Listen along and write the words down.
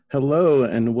Hello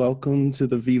and welcome to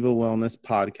the Viva Wellness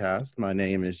Podcast. My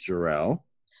name is Jarrell.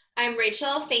 I'm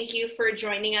Rachel. Thank you for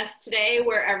joining us today,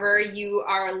 wherever you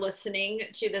are listening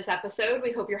to this episode.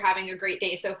 We hope you're having a great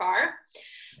day so far.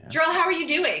 Yeah. Jarrell, how are you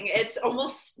doing? It's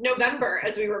almost November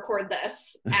as we record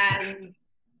this, and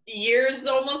the year's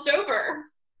almost over.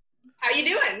 How you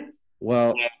doing?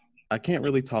 Well, I can't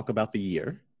really talk about the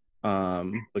year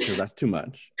because that's too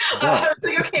much. But, I was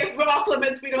like, okay, we're off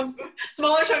limits. We don't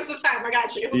smaller chunks of time. I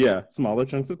got you. Yeah, smaller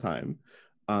chunks of time.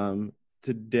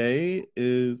 Today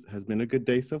has been a good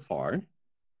day so far.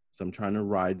 So I'm trying to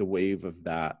ride the wave of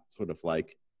that, sort of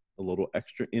like a little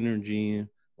extra energy,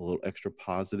 a little extra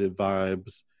positive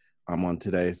vibes I'm on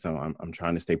today. So I'm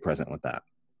trying to stay present with that.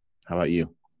 How about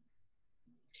you?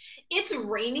 It's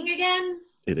raining again.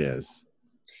 It is.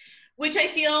 Which I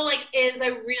feel like is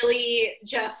a really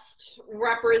just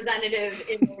representative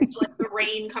image, like the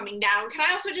rain coming down. Can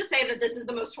I also just say that this is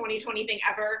the most 2020 thing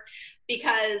ever?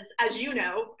 Because as you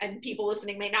know, and people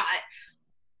listening may not,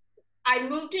 I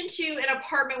moved into an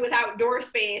apartment with outdoor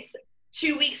space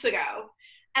 2 weeks ago.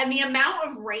 And the amount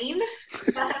of rain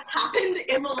that has happened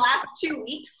in the last 2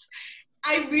 weeks,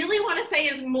 I really want to say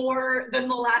is more than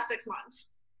the last 6 months.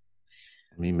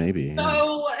 I mean, maybe.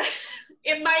 So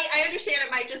I understand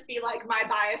it might just be like my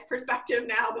biased perspective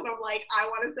now that I'm like, I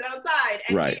want to sit outside.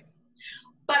 Right.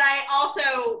 But I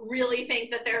also really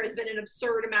think that there has been an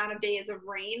absurd amount of days of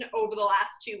rain over the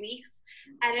last 2 weeks.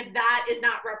 And if that is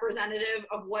not representative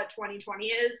of what 2020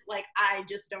 is, like, I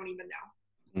just don't even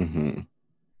know. Mm-hmm.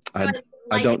 So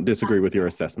I don't disagree with your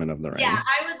assessment of the rain. Yeah,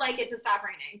 I would like it to stop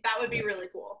raining. That would be really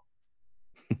cool.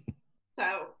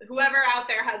 So whoever out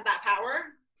there has that power,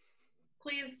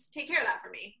 please take care of that for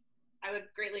me. I would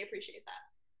greatly appreciate that.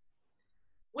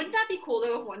 Wouldn't that be cool,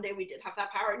 though, if one day we did have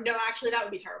that power? No, actually, that would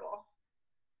be terrible.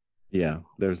 Yeah,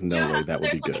 there's no way that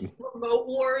would be good. Like remote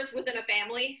wars within a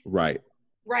family. Right.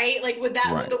 Right? Like, would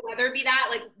the weather be that?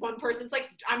 Like, one person's like,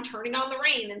 I'm turning on the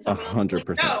rain, and someone else is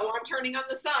like, no, I'm turning on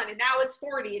the sun, and now it's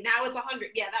 40, and now it's 100.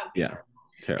 Yeah, that would be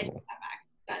terrible.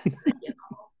 That's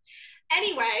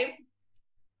Anyway,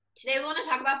 today we want to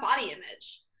talk about body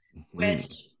image,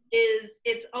 which is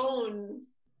its own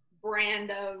brand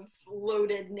of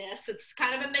loadedness. It's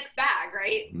kind of a mixed bag,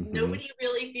 right? Mm-hmm. Nobody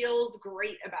really feels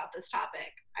great about this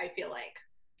topic, I feel like.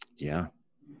 Yeah.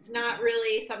 It's not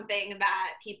really something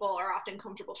that people are often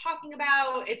comfortable talking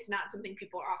about. It's not something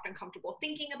people are often comfortable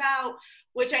thinking about,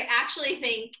 which I actually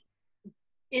think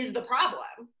is the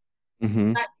problem.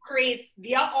 Mm-hmm. That creates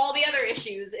all the other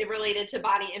issues related to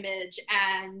body image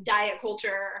and diet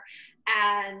culture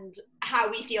and how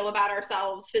we feel about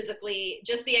ourselves physically.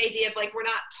 Just the idea of like, we're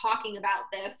not talking about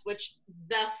this, which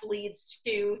thus leads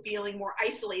to feeling more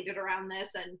isolated around this.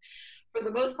 And for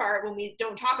the most part, when we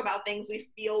don't talk about things,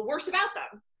 we feel worse about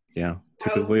them. Yeah,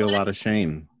 typically a lot of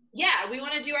shame. Yeah, we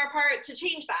want to do our part to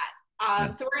change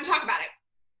that. So we're going to talk about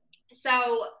it.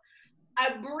 So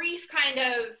a brief kind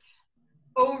of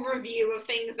overview of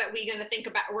things that we're going to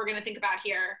think about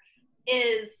here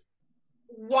is,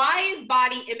 why is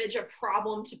body image a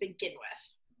problem to begin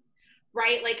with?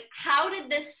 Right? Like, how did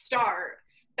this start?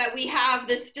 That we have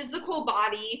this physical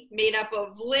body made up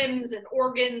of limbs and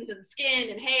organs and skin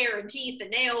and hair and teeth and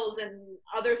nails and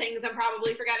other things I'm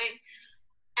probably forgetting.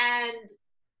 And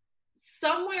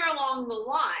somewhere along the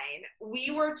line,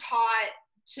 we were taught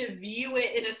to view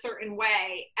it in a certain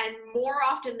way. And more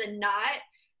often than not,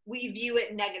 we view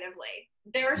it negatively.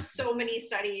 There are so many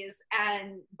studies,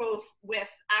 and both with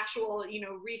actual,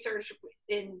 research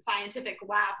in scientific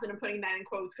labs, and I'm putting that in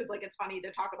quotes because like it's funny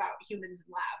to talk about humans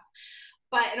in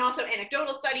labs, and also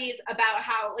anecdotal studies about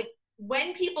how, like,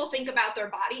 when people think about their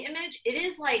body image, it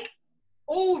is like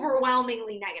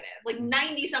overwhelmingly negative. Like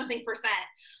 90-something%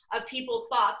 of people's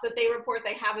thoughts that they report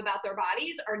they have about their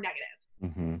bodies are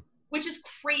negative, which is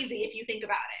crazy if you think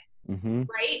about it.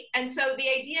 Right? And so the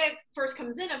idea first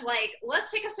comes in of like, let's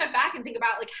take a step back and think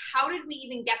about like, how did we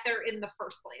even get there in the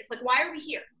first place? Like, why are we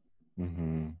here?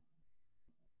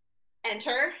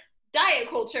 Enter diet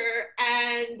culture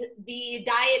and the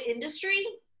diet industry.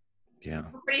 Yeah.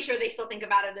 I'm pretty sure they still think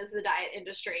about it as the diet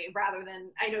industry rather than,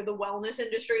 I know the wellness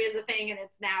industry is a thing and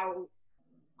it's now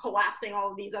collapsing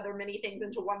all of these other many things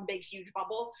into one big, huge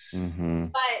bubble.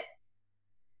 But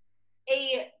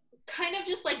a kind of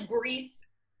just like brief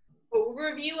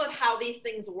overview of how these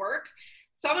things work.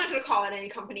 So I'm not going to call it any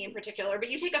company in particular,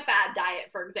 but you take a fad diet,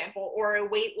 for example, or a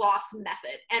weight loss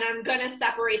method, and I'm going to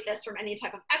separate this from any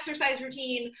type of exercise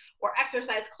routine or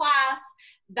exercise class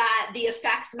that the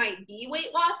effects might be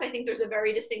weight loss. I think there's a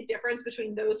very distinct difference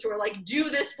between those who are like, do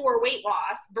this for weight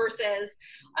loss versus,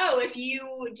 oh, if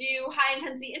you do high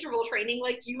intensity interval training,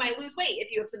 like you might lose weight if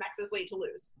you have some excess weight to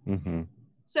lose.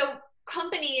 So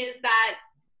companies that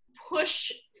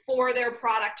push for their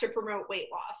product to promote weight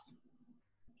loss,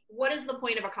 what is the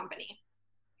point of a company?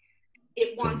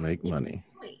 It wants to make money.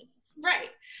 Right.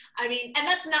 I mean, and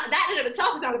that's not, that in of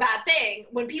itself is not a bad thing.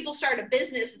 When people start a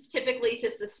business, it's typically to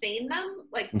sustain them,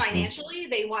 like financially.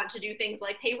 They want to do things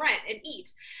like pay rent and eat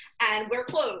and wear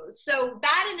clothes. So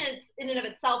that in and of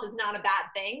itself is not a bad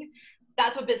thing.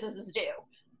 That's what businesses do.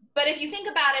 But if you think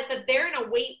about it, that they're in a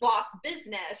weight loss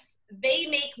business, they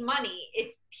make money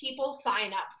if people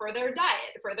sign up for their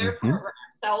diet, for their program,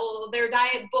 sell their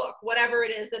diet book, whatever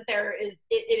it is that it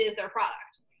is their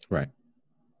product. Right.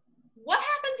 What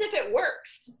happens if it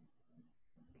works?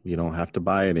 You don't have to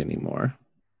buy it anymore.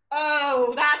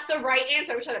 Oh, that's the right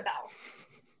answer. We should have bell.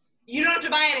 You don't have to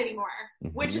buy it anymore,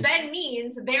 which then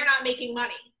means they're not making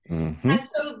money. And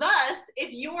so thus,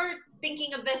 if you're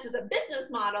thinking of this as a business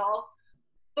model,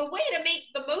 the way to make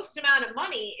the most amount of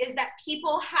money is that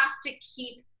people have to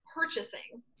keep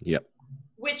purchasing. Yep.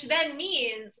 Which then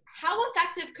means, how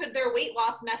effective could their weight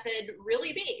loss method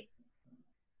really be?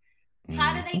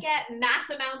 How do they get mass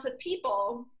amounts of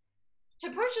people to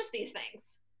purchase these things?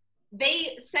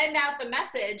 They send out the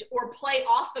message or play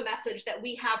off the message that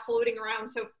we have floating around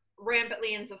so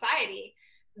rampantly in society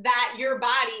that your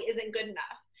body isn't good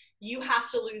enough. You have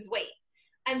to lose weight.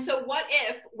 And so what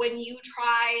if when you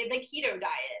try the keto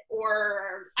diet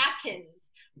or Atkins,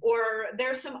 or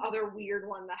there's some other weird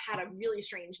one that had a really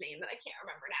strange name that I can't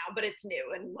remember now, but it's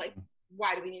new and like,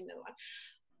 why do we need another one?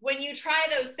 When you try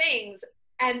those things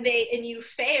and you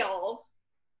fail,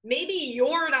 maybe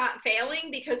you're not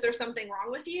failing because there's something wrong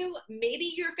with you.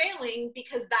 Maybe you're failing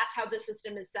because that's how the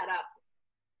system is set up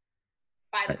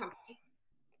by the company.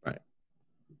 Right.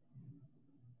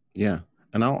 Yeah.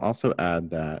 And I'll also add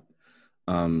that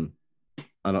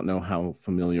I don't know how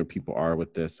familiar people are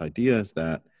with this idea, is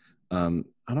that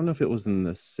I don't know if it was in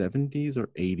the 70s or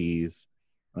 80s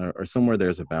or somewhere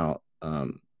there's about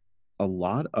a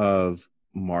lot of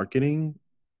marketing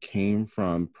came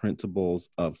from principles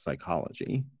of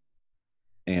psychology.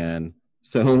 And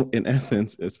so in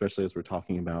essence, especially as we're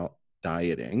talking about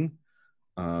dieting,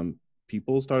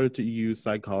 people started to use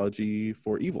psychology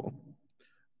for evil.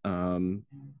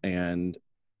 And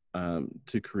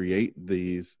to create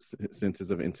these senses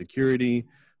of insecurity,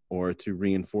 or to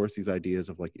reinforce these ideas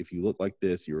of like, if you look like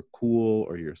this, you're cool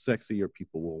or you're sexy or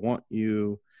people will want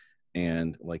you.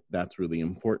 And like, that's really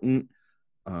important.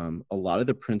 A lot of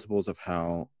the principles of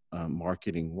how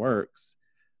marketing works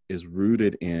is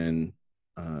rooted in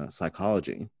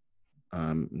psychology.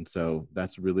 And so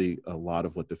that's really a lot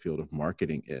of what the field of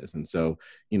marketing is. And so,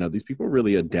 these people are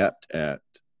really adept at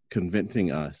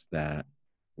convincing us that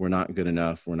we're not good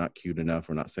enough, we're not cute enough,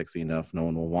 we're not sexy enough, no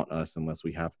one will want us unless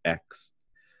we have X.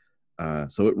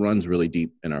 So it runs really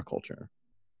deep in our culture.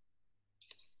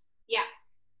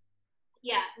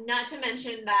 Yeah, not to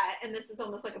mention that, and this is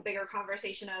almost like a bigger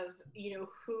conversation of,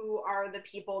 who are the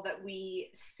people that we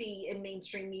see in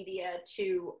mainstream media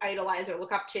to idolize or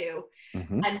look up to,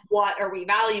 and what are we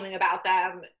valuing about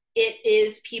them? It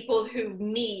is people who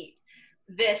meet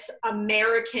this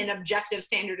American objective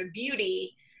standard of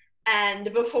beauty,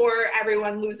 and before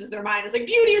everyone loses their mind, it's like,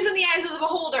 beauty is in the eyes of the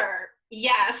beholder.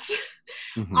 Yes,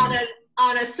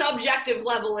 on a subjective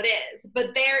level it is,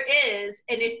 but there is,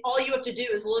 and if all you have to do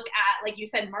is look at, like you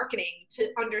said, marketing to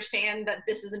understand that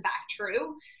this is in fact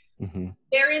true,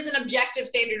 there is an objective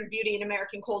standard of beauty in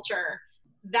American culture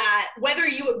that, whether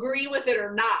you agree with it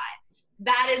or not,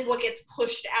 that is what gets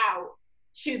pushed out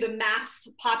to the mass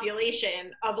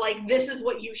population of like, this is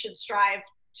what you should strive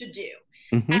to do.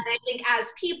 And I think as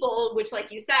people, which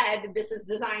like you said, this is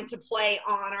designed to play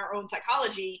on our own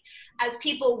psychology, as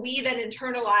people, we then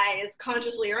internalize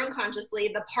consciously or unconsciously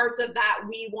the parts of that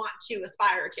we want to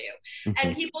aspire to.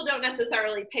 And people don't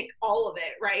necessarily pick all of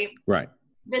it, right? Right.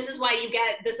 This is why you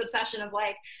get this obsession of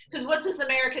like, because what's this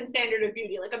American standard of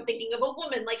beauty? Like, I'm thinking of a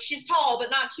woman, like she's tall,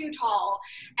 but not too tall.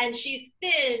 And she's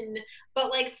thin, but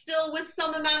like still with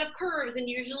some amount of curves and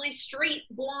usually straight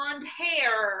blonde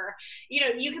hair.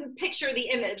 You can picture the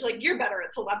image. Like, you're better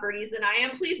at celebrities than I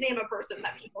am. Please name a person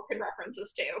that people can reference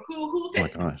this to. Who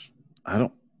fits? Oh my gosh. I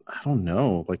don't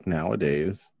know. Like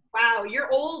nowadays. Wow.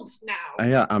 You're old now.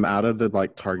 Yeah. I'm out of the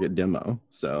like Target demo.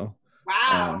 So.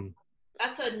 Wow.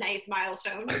 That's a nice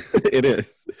milestone. It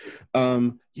is.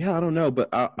 Yeah, I don't know, but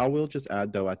I will just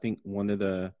add though, I think one of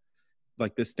the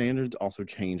standards also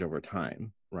change over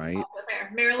time, right? Also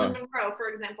fair. Marilyn Monroe, for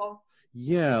example.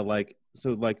 Yeah,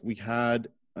 so we had,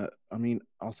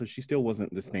 also she still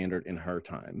wasn't the standard in her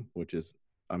time, which is,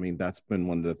 that's been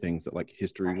one of the things that like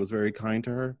history was very kind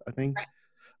to her, I think,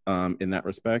 in that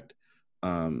respect.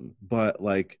 But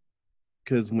like,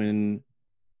 because when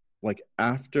like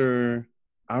after,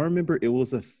 I remember it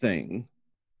was a thing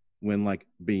when like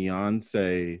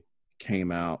Beyonce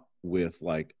came out with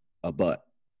like a butt,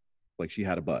 like she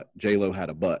had a butt. J-Lo had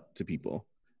a butt to people,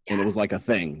 and it was like a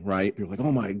thing, right? People were like,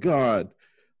 oh my god,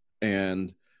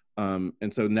 and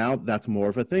so now that's more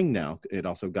of a thing now. It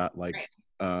also got like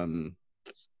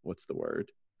what's the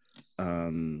word?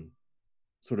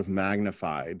 Sort of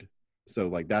magnified. So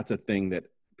like that's a thing that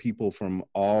people from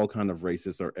all kind of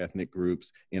races or ethnic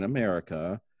groups in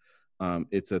America,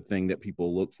 it's a thing that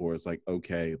people look for. It's like,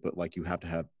 okay, but like you have to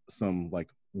have some like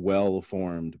well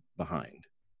formed behind.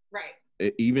 Right.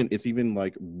 It's even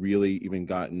like really even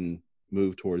gotten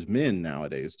moved towards men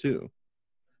nowadays too.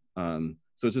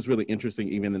 So it's just really interesting,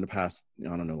 even in the past,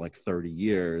 I don't know, like 30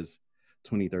 years,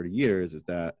 20, 30 years, is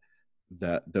that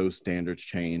those standards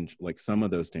change, like some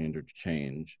of those standards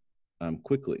change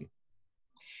quickly.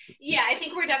 Yeah, I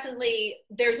think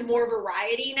there's more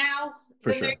variety now For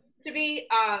than sure. there used to be.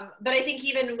 But I think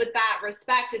even with that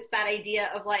respect, it's that idea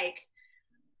of like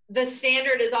the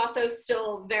standard is also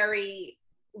still very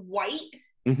white.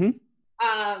 Mm-hmm.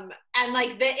 And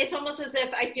like it's almost as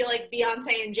if I feel like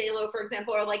Beyonce and J-Lo, for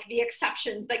example, are like the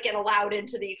exceptions that get allowed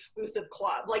into the exclusive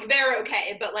club. Like they're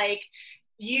okay, but like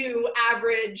you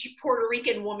average Puerto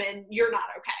Rican woman, you're not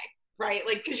okay, right?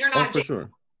 Like because you're not. Oh, for sure.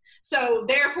 So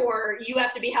therefore, you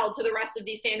have to be held to the rest of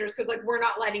these standards because like we're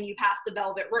not letting you pass the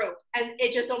velvet rope, and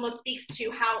it just almost speaks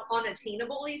to how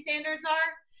unattainable these standards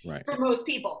are right. for most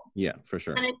people. Yeah, for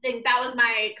sure. And I think that was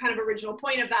my kind of original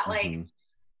point of that, like.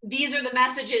 These are the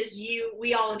messages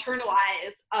we all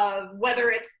internalize of whether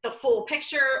it's the full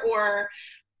picture or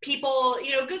people,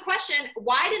 good question.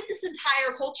 Why did this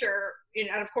entire culture, and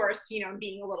of course,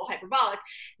 being a little hyperbolic,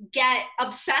 get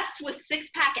obsessed with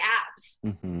six-pack abs?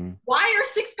 Mm-hmm. Why are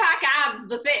six-pack abs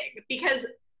the thing? Because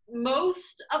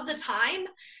most of the time,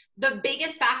 the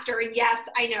biggest factor, and yes,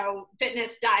 I know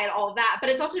fitness, diet, all of that, but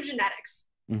it's also genetics.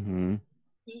 Mm-hmm.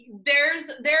 There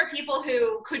are people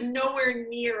who could nowhere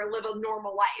near live a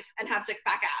normal life and have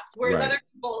six-pack abs, whereas other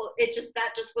people,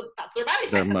 that's their body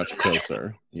type. They're much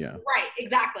closer. Yeah. Right,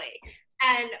 exactly.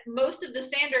 And most of the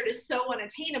standard is so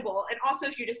unattainable. And also,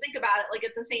 if you just think about it, like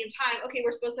at the same time, okay,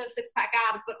 we're supposed to have six-pack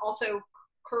abs, but also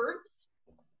curves.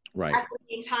 Right. At the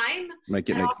same time. Make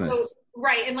sense.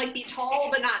 Right. And like be tall,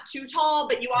 but not too tall,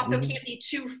 but you also can't be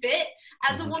too fit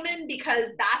as a woman because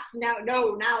that's now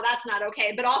that's not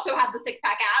okay. But also have the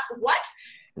six-pack ab. What?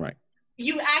 Right.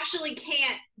 You actually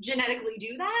can't genetically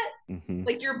do that.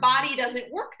 Like your body doesn't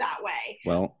work that way.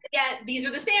 Well, yet these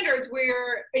are the standards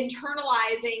we're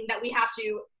internalizing that we have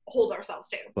to hold ourselves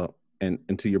to. Well, and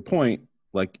to your point,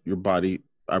 like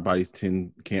our bodies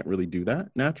can't really do that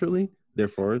naturally.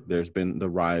 Therefore, there's been the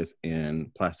rise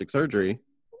in plastic surgery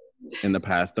in the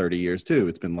past 30 years too.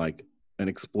 It's been like an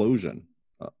explosion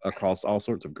across all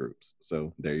sorts of groups.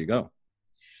 So there you go.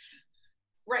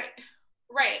 Right.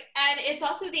 And it's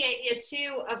also the idea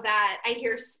too of that. I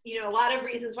hear, a lot of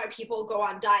reasons why people go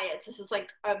on diets. This is like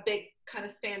a big kind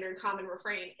of standard common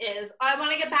refrain is I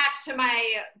want to get back to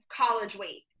my college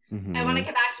weight. I want to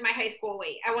get back to my high school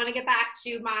weight. I want to get back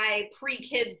to my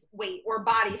pre-kids weight or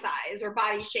body size or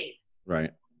body shape.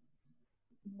 Right.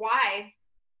 Why?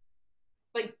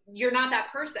 Like, you're not that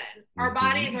person. Our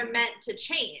bodies are meant to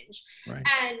change. Right.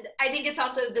 And I think it's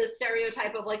also the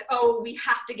stereotype of like, oh, we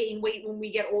have to gain weight when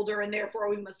we get older and therefore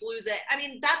we must lose it. I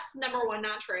mean, that's number one,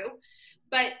 not true.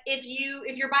 But if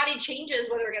your body changes,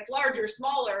 whether it gets larger,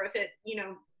 smaller, if it,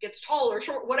 gets tall or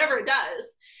short, whatever it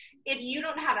does, if you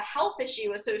don't have a health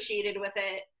issue associated with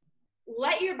it,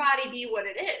 let your body be what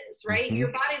it is, right?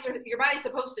 Your body's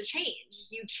supposed to change.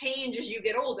 You change as you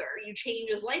get older. You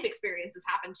change as life experiences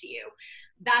happen to you.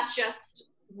 That's just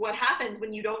what happens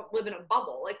when you don't live in a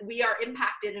bubble. Like, we are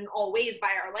impacted in all ways by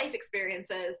our life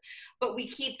experiences, but we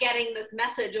keep getting this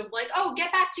message of like, oh,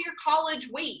 get back to your college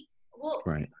weight. Well,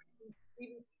 right.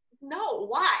 No,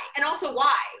 why? And also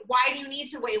why? Why do you need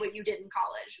to weigh what you did in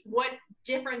college? What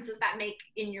difference does that make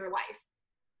in your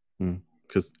life?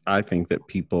 Because I think that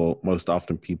most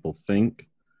often people think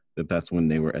that that's when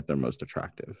they were at their most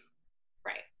attractive.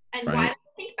 Right. And why do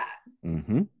they think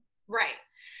that? Right.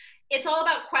 It's all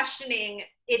about questioning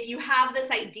if you have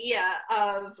this idea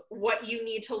of what you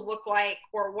need to look like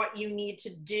or what you need to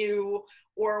do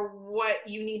or what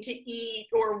you need to eat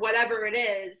or whatever it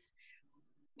is.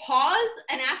 Pause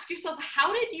and ask yourself,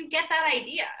 how did you get that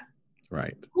idea?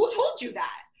 Right. Who told you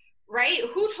that? Right?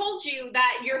 Who told you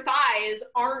that your thighs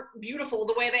aren't beautiful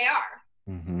the way they are?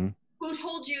 Who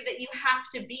told you that you have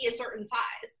to be a certain size?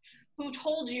 Who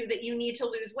told you that you need to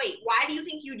lose weight? Why do you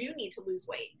think you do need to lose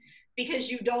weight?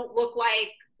 Because you don't look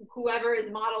like whoever is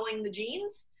modeling the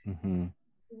jeans?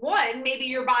 one, maybe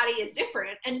your body is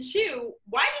different. And two,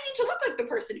 why do you need to look like the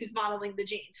person who's modeling the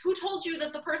jeans? Who told you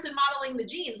that the person modeling the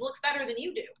jeans looks better than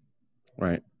you do?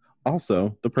 Right.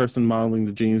 Also, the person modeling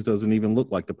the jeans doesn't even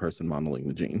look like the person modeling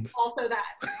the jeans. Also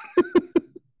that.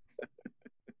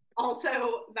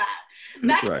 Also that.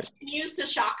 That Right. continues to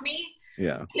shock me.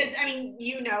 Yeah. Because, I mean,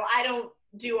 you know, I don't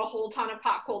do a whole ton of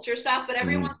pop culture stuff, but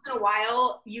every once in a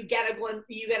while you get a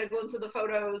glimpse of the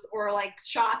photos or like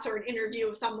shots or an interview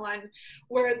of someone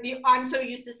where I'm so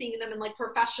used to seeing them in like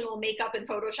professional makeup and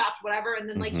Photoshop, whatever, and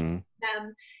then like you see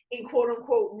them in quote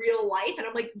unquote real life, and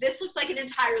I'm like, this looks like an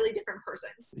entirely different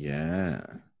person. Yeah.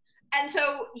 And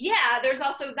so, yeah, there's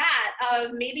also that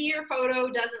of maybe your photo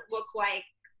doesn't look like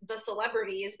the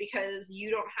celebrities because you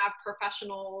don't have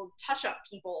professional touch-up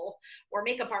people or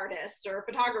makeup artists or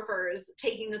photographers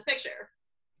taking this picture.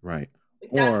 Right.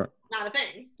 Like, that's not a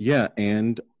thing. Yeah,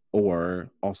 and or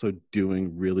also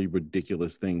doing really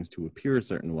ridiculous things to appear a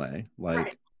certain way.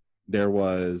 Like there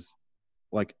was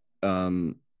like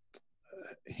Henry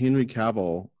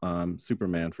Cavill,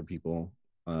 Superman, for people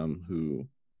who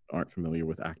aren't familiar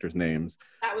with actors' names.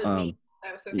 That was me.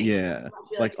 That was so yeah,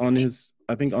 like on his,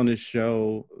 I think on his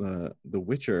show, The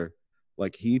Witcher,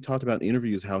 like he talked about in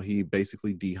interviews how he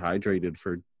basically dehydrated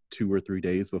for 2 or 3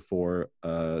 days before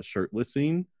a shirtless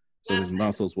scene, so his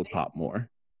muscles would pop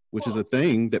more, which is a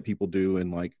thing that people do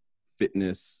in like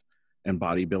fitness and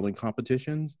bodybuilding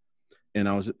competitions. And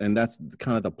that's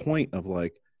kind of the point of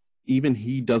like, even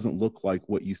he doesn't look like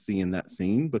what you see in that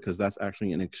scene, because that's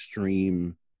actually an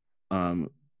extreme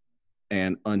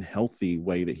and unhealthy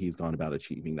way that he's gone about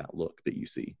achieving that look that you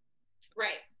see.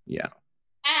 Right. Yeah.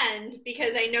 And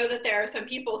because I know that there are some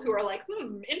people who are like,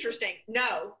 interesting.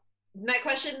 No. My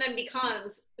question then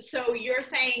becomes, so you're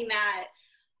saying that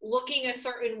looking a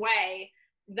certain way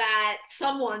that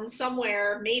someone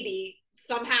somewhere maybe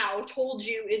somehow told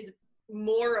you is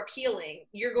more appealing,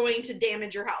 you're going to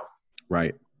damage your health.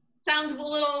 Right. Sounds a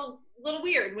little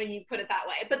weird when you put it that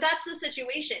way, but that's the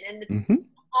situation. And it's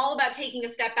all about taking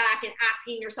a step back and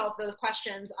asking yourself those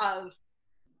questions of,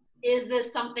 is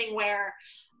this something where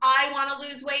I want to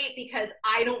lose weight because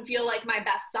I don't feel like my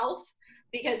best self,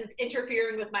 because it's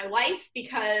interfering with my life,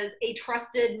 because a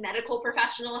trusted medical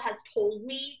professional has told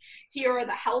me here are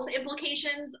the health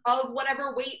implications of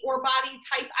whatever weight or body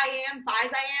type I am,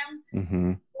 size I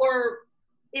am? Or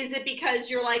is it because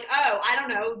you're like, oh, I don't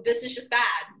know, this is just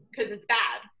bad because it's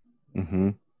bad?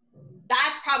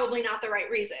 That's probably not the right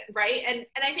reason, right? And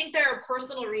I think there are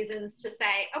personal reasons to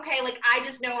say, okay, like I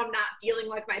just know I'm not feeling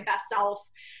like my best self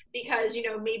because, you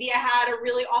know, maybe I had a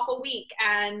really awful week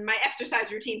and my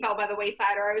exercise routine fell by the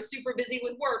wayside, or I was super busy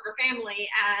with work or family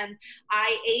and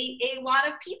I ate a lot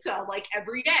of pizza like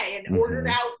every day and ordered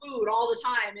out food all the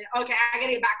time, and okay, I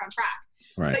gotta get back on track.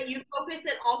 Right. But you focus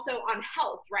it also on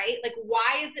health, right? Like,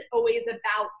 why is it always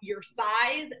about your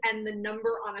size and the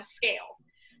number on a scale?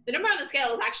 The number on the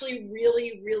scale is actually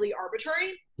really, really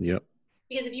arbitrary. Yep.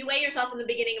 Because if you weigh yourself in the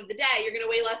beginning of the day, you're going to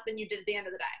weigh less than you did at the end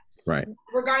of the day. Right.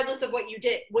 Regardless of what you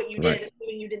did,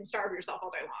 assuming you didn't starve yourself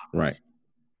all day long. Right.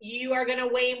 You are going to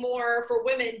weigh more for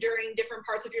women during different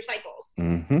parts of your cycles.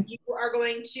 You are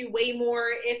going to weigh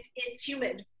more if it's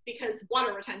humid because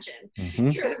water retention.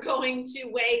 You're going to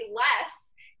weigh less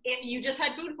if you just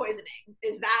had food poisoning.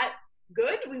 Is that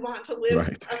good? We want to live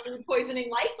a food poisoning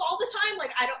life all the time?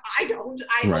 Like, I don't.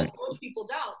 I hope most people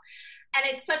don't. And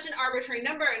it's such an arbitrary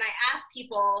number. And I ask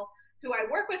people who I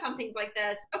work with on things like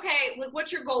this, okay, like,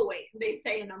 what's your goal weight? They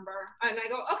say a number. And I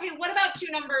go, okay, what about 2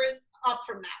 numbers up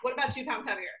from that? What about 2 pounds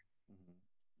heavier?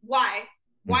 Why?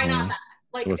 Why not that?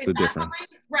 Like, what's the difference?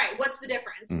 Right. What's the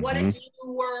difference? What if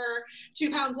you were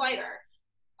 2 pounds lighter?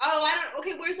 Oh, I don't.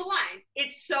 Okay, where's the line?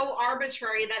 It's so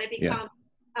arbitrary that it becomes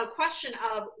a question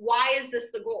of, why is this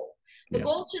the goal? The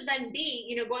goal should then be,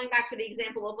 you know, going back to the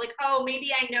example of like, oh,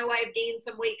 maybe I know I've gained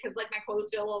some weight because like my clothes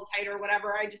feel a little tighter or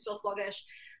whatever. I just feel sluggish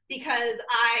because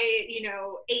I, you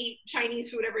know, ate Chinese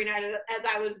food every night as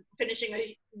I was finishing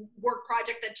a work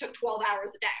project that took 12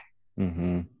 hours a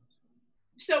day.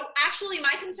 So actually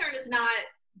my concern is not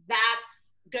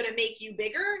that's going to make you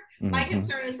bigger. My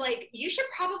concern is like, you should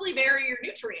probably vary your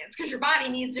nutrients because your body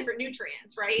needs different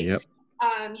nutrients, right? Yep.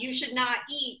 You should not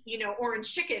eat, you know,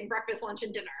 orange chicken, breakfast, lunch,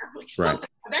 and dinner. Like something,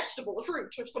 a vegetable, a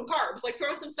fruit, or some carbs. Like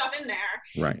throw some stuff in there.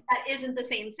 Right. That isn't the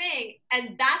same thing.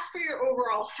 And that's for your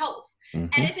overall health. And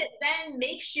if it then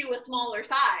makes you a smaller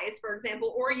size, for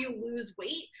example, or you lose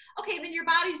weight, okay, then your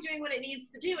body's doing what it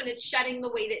needs to do and it's shedding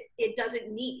the weight it doesn't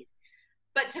need.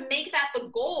 But to make that the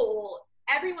goal,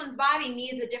 everyone's body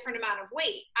needs a different amount of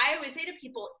weight. I always say to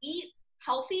people, eat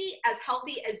healthy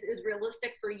as is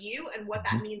realistic for you and what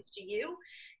that means to you.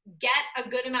 get a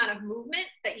good amount of movement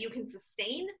that you can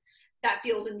sustain, that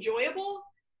feels enjoyable,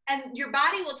 and your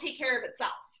body will take care of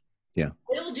itself. Yeah.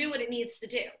 It'll do what it needs to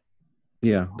do.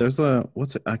 Yeah. There's I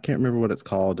can't remember what it's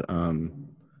called.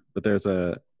 But there's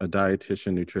a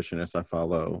dietitian, nutritionist I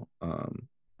follow on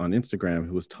Instagram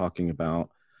who was talking about,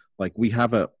 like,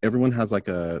 everyone has like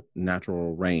a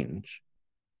natural range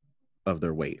of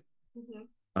their weight. Mm-hmm.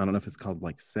 I don't know if it's called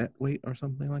like set weight or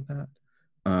something like that.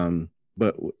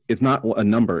 But it's not a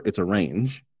number, it's a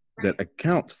range that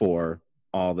accounts for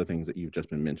all the things that you've just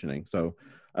been mentioning. So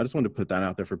I just wanted to put that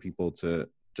out there for people to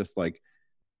just like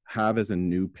have as a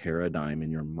new paradigm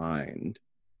in your mind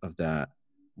of that,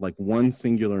 like one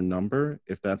singular number,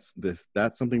 if that's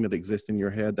something that exists in your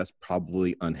head, that's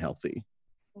probably unhealthy.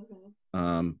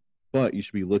 Mm-hmm. But you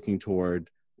should be looking toward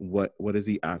what is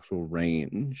the actual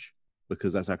range,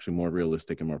 because that's actually more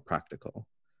realistic and more practical.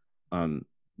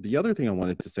 The other thing I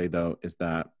wanted to say, though, is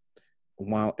that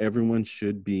while everyone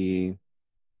should be,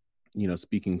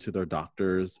 speaking to their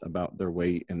doctors about their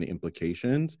weight and the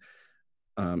implications,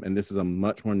 and this is a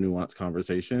much more nuanced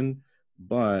conversation,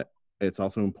 but it's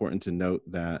also important to note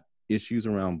that issues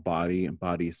around body and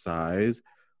body size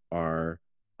are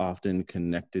often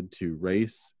connected to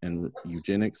race and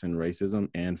eugenics and racism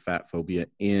and fat phobia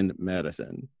in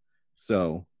medicine.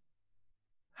 So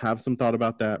have some thought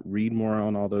about that. Read more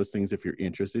on all those things if you're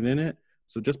interested in it.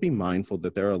 So just be mindful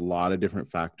that there are a lot of different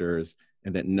factors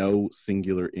and that no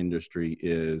singular industry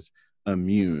is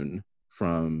immune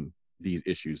from these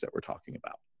issues that we're talking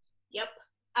about. Yep.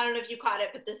 I don't know if you caught it,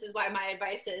 but this is why my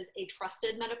advice is a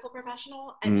trusted medical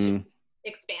professional. And to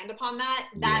expand upon that,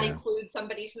 that includes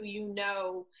somebody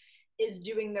who is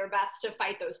doing their best to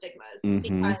fight those stigmas. Mm-hmm.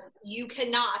 Because you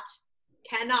cannot,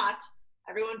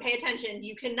 everyone pay attention,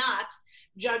 you cannot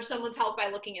judge someone's health by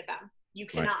looking at them. You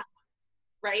cannot.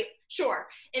 Right? Sure.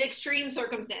 In extreme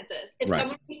circumstances, if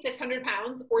someone is 600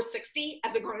 pounds or 60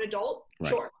 as a grown adult,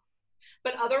 sure.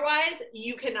 But otherwise,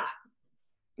 you cannot.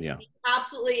 Yeah. You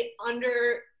absolutely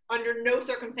under no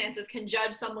circumstances can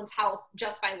judge someone's health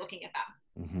just by looking at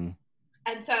them. Mm-hmm.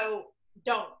 And so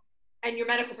don't. And your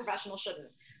medical professional shouldn't.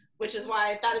 Which is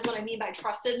why that is what I mean by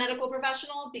trusted medical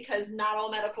professional, because not all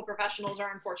medical professionals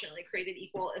are unfortunately created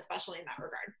equal, especially in that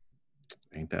regard.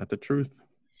 Ain't that the truth?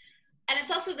 And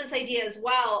it's also this idea as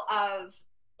well of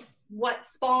what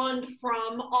spawned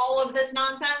from all of this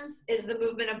nonsense is the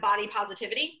movement of body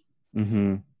positivity.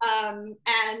 Mm-hmm.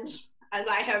 And as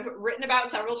I have written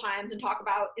about several times and talk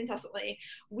about incessantly,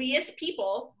 we as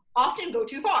people often go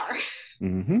too far.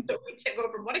 Mm-hmm. So we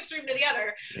go from one extreme to the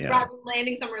other rather than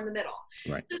landing somewhere in the middle.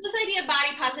 Right. So this idea of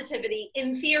body positivity,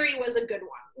 in theory, was a good one.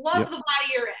 Love the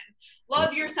body you're in.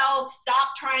 Love yourself.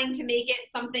 Stop trying to make it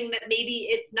something that maybe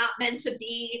it's not meant to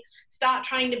be. Stop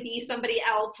trying to be somebody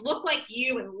else. Look like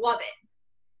you and love it.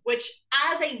 Which,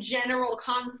 as a general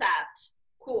concept,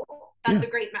 cool. That's a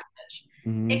great message.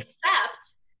 Mm-hmm.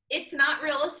 Except, it's not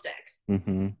realistic.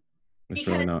 Mm-hmm. It's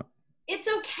really not. It's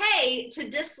okay to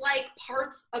dislike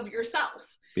parts of yourself.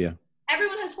 Yeah.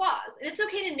 Everyone has flaws, and it's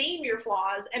okay to name your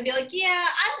flaws and be like, yeah,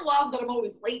 I don't love that I'm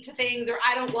always late to things, or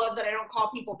I don't love that I don't call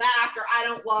people back, or I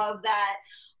don't love that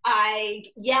I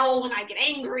yell when I get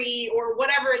angry, or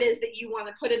whatever it is that you want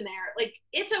to put in there. Like,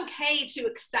 it's okay to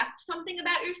accept something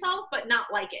about yourself, but not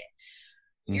like it.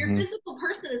 Your physical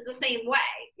person is the same way.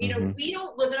 You know, we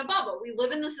don't live in a bubble. We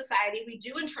live in the society. We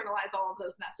do internalize all of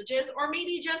those messages, or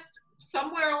maybe just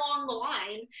somewhere along the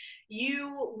line,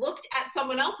 you looked at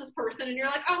someone else's person and you're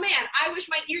like, oh man, I wish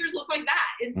my ears looked like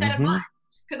that instead of mine.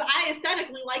 Because I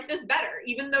aesthetically like this better,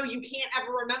 even though you can't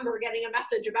ever remember getting a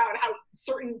message about how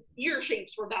certain ear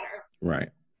shapes were better. Right.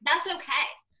 That's okay.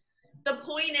 The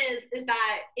point is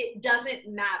that it doesn't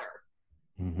matter.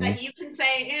 That you can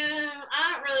say,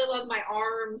 I don't really love my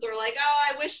arms, or like, oh,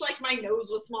 I wish like my nose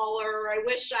was smaller, or I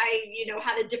wish I,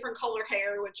 had a different color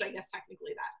hair, which I guess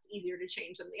technically that's easier to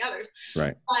change than the others.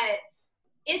 Right. But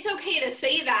it's okay to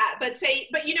say that, but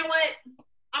you know what?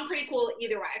 I'm pretty cool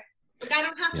either way. Like, I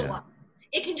don't have to love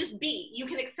it. It can just be. You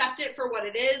can accept it for what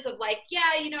it is, of like,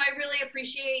 I really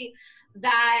appreciate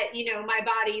that, my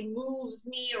body moves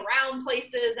me around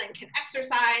places and can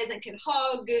exercise and can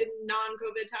hug in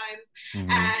non-COVID times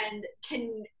and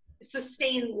can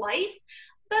sustain life,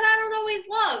 but I don't always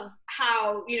love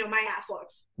how, my ass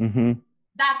looks.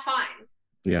 That's fine.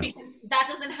 Yeah. Because that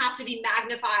doesn't have to be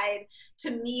magnified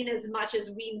to mean as much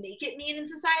as we make it mean in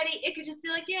society. It could just be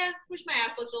like, wish my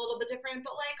ass looked a little bit different,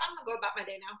 but like, I'm gonna go about my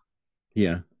day now.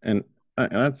 Yeah. And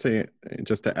I'd say,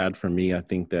 just to add for me, I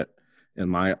think that in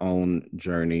my own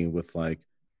journey with like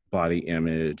body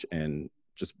image and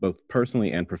just both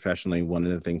personally and professionally, one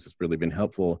of the things that's really been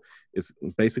helpful is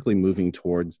basically moving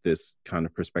towards this kind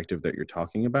of perspective that you're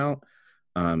talking about.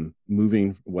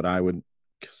 Moving what I would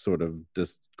sort of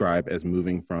describe as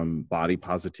moving from body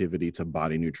positivity to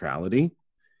body neutrality.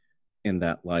 And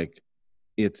that like,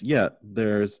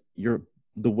 the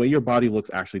way your body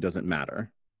looks actually doesn't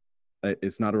matter.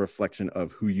 It's not a reflection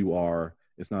of who you are.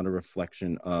 It's not a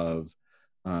reflection of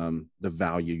the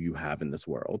value you have in this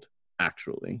world.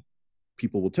 Actually,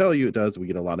 people will tell you it does. We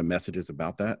get a lot of messages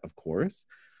about that, of course,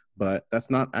 but that's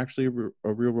not actually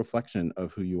a real reflection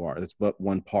of who you are. That's but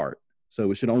one part. So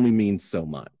it should only mean so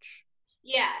much.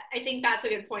 Yeah, I think that's a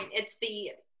good point. It's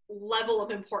the level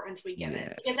of importance we give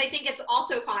it. Because I think it's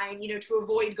also fine, to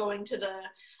avoid going to the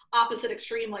opposite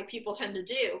extreme like people tend to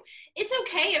do. It's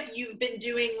okay if you've been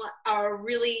doing a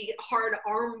really hard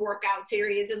arm workout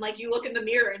series and like you look in the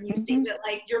mirror and you see that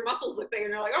like your muscles look big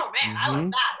and you're like, oh man, I like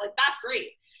that. Like that's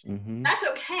great. That's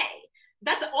okay.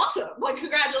 That's awesome. Like,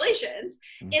 congratulations.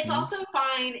 It's also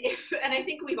fine if, and I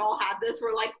think we've all had this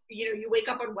where like, you wake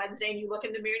up on Wednesday and you look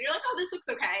in the mirror and you're like, oh, this looks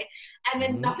okay. And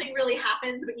then nothing really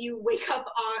happens, but you wake up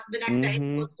on the next day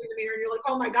and you look in the mirror and you're like,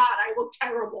 oh my God, I look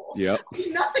terrible. Yep.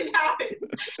 Nothing happened.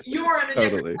 You're in a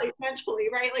different place mentally,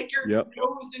 right? Like your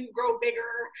nose didn't grow bigger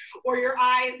or your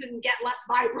eyes didn't get less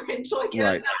vibrant. Like, that's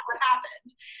not what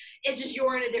happened. It's just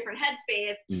you're in a different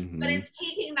headspace, but it's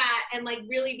taking that and like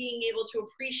really being able to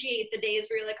appreciate the days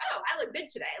where you're like, oh, I look good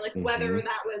today. Like whether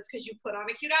that was because you put on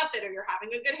a cute outfit or you're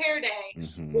having a good hair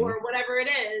day or whatever it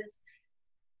is,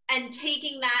 and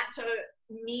taking that to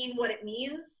mean what it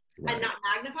means and not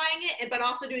magnifying it, but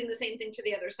also doing the same thing to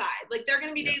the other side. Like there are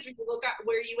going to be days where you look up,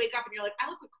 where you wake up and you're like, I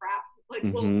look like crap.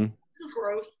 Like, well, this is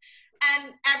gross.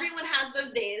 And everyone has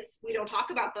those days. We don't talk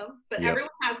about them, but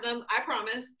everyone has them. I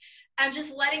promise. And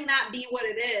just letting that be what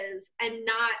it is and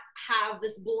not have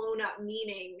this blown up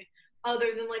meaning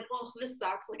other than like, well, this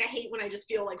sucks. Like, I hate when I just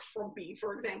feel like frumpy,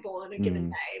 for example, in a given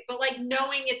day. But like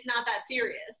knowing it's not that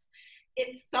serious.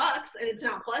 It sucks and it's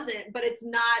not pleasant, but it's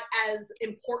not as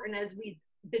important as we've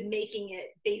been making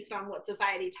it based on what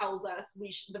society tells us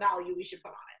the value we should put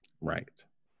on it. Right.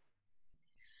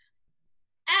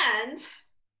 And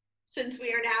since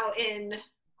we are now in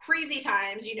crazy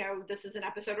times, this is an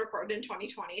episode recorded in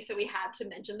 2020, so we had to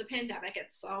mention the pandemic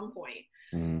at some point.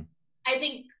 I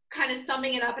think kind of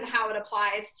summing it up and how it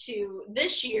applies to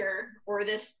this year or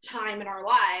this time in our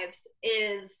lives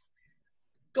is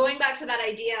going back to that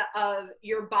idea of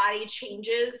your body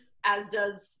changes, as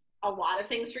does a lot of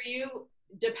things for you,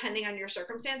 depending on your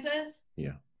circumstances.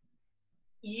 Yeah.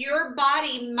 Your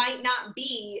body might not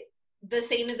be the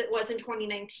same as it was in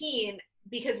 2019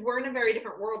 because we're in a very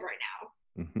different world right now.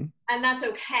 And that's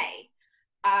okay.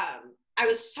 I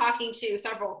was talking to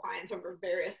several clients over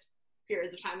various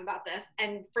periods of time about this.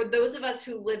 And for those of us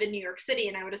who live in New York City,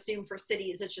 and I would assume for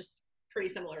cities, it's just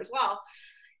pretty similar as well.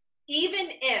 Even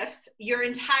if your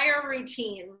entire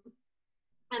routine,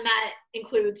 and that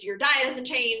includes your diet hasn't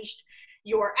changed,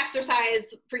 your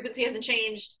exercise frequency hasn't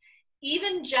changed,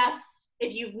 even just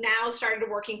if you've now started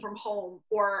working from home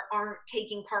or aren't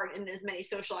taking part in as many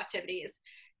social activities,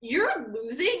 you're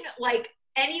losing like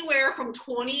anywhere from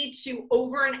 20 to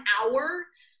over an hour,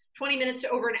 20 minutes to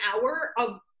over an hour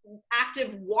of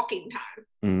active walking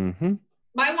time.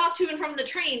 My walk to and from the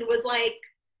train was like,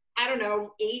 I don't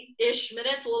know, 8-ish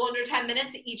minutes, a little under 10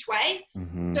 minutes each way.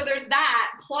 So there's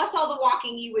that, plus all the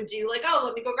walking you would do, like, oh,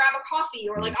 let me go grab a coffee,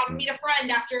 or like, I'll meet a friend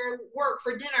after work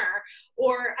for dinner.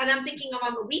 And I'm thinking of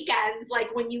on the weekends,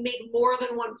 like when you make more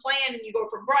than one plan and you go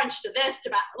from brunch to this,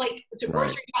 to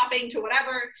grocery shopping, to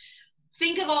whatever.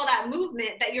 Think of all that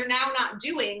movement that you're now not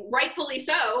doing, rightfully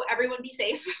so, everyone be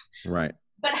safe. Right.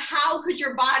 But how could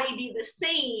your body be the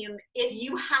same if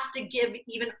you have to give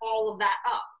even all of that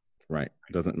up? Right.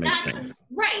 It doesn't make sense.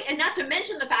 Right. And not to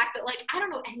mention the fact that, like, I don't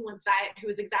know anyone's diet who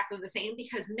is exactly the same,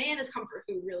 because man, is comfort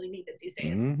food really needed these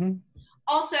days.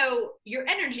 Also, your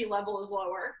energy level is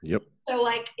lower. Yep. So,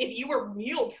 like, if you were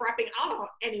meal prepping, I don't know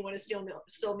if anyone is still meal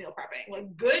prepping.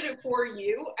 Like, good for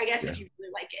you, I guess, if you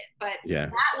really like it. But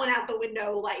that went out the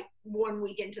window, like, 1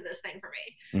 week into this thing for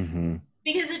me.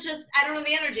 Because it just, I don't have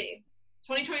the energy.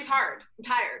 2020 is hard. I'm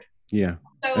tired. Yeah.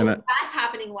 So that's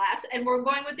happening less. And we're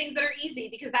going with things that are easy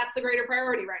because that's the greater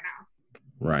priority right now.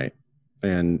 Right.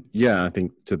 And yeah, I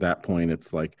think to that point,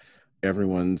 it's like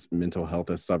everyone's mental health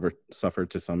has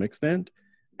suffered to some extent.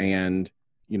 And,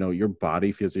 your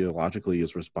body physiologically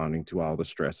is responding to all the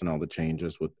stress and all the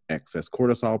changes with excess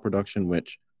cortisol production,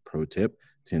 which, pro tip,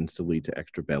 tends to lead to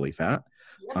extra belly fat.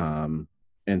 Yep.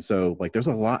 And so like there's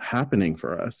a lot happening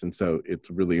for us. And so it's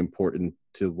really important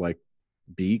to like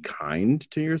be kind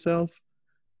to yourself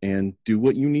and do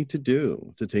what you need to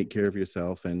do to take care of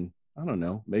yourself. And I don't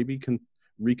know, maybe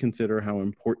reconsider how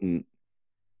important,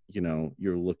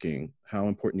 how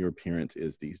important your appearance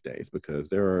is these days, because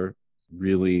there are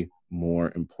really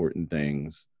more important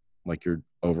things like your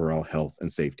overall health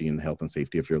and safety, and the health and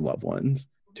safety of your loved ones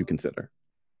to consider.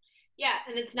 Yeah,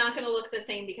 and it's not going to look the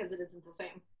same because it isn't the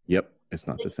same. Yep, it's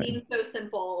not the same. It seems so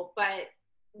simple, but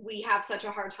we have such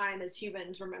a hard time as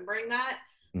humans remembering that.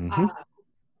 Mm-hmm.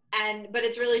 But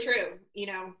it's really true.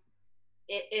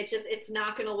 It's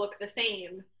not going to look the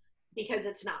same because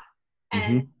it's not.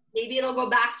 And maybe it'll go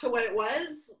back to what it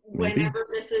was whenever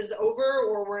this is over,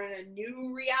 or we're in a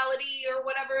new reality or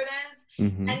whatever it is.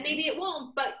 And maybe it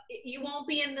won't, but you won't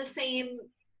be in the same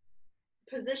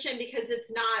position because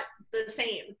it's not the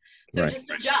same. So just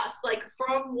adjust, like,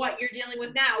 from what you're dealing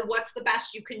with now, what's the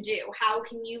best you can do? How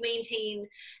can you maintain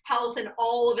health in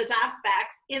all of its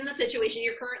aspects in the situation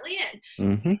you're currently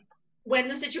in? When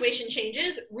the situation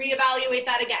changes, reevaluate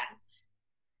that again.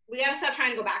 We got to stop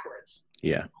trying to go backwards.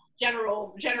 Yeah.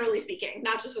 Generally speaking,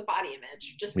 not just with body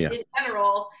image, just in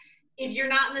general, if you're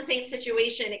not in the same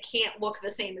situation, it can't look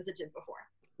the same as it did before.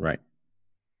 Right.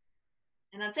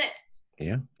 And that's it.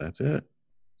 Yeah, that's it.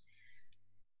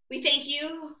 We thank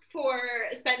you for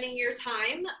spending your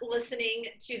time listening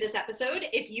to this episode.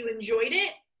 If you enjoyed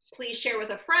it, please share with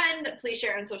a friend. Please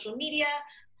share on social media.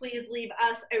 Please leave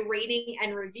us a rating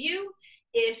and review.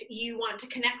 If you want to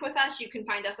connect with us, you can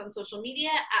find us on social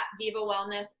media at Viva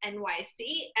Wellness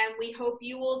NYC, and we hope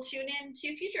you will tune in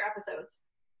to future episodes.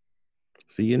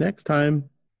 See you next time.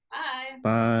 Bye.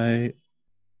 Bye.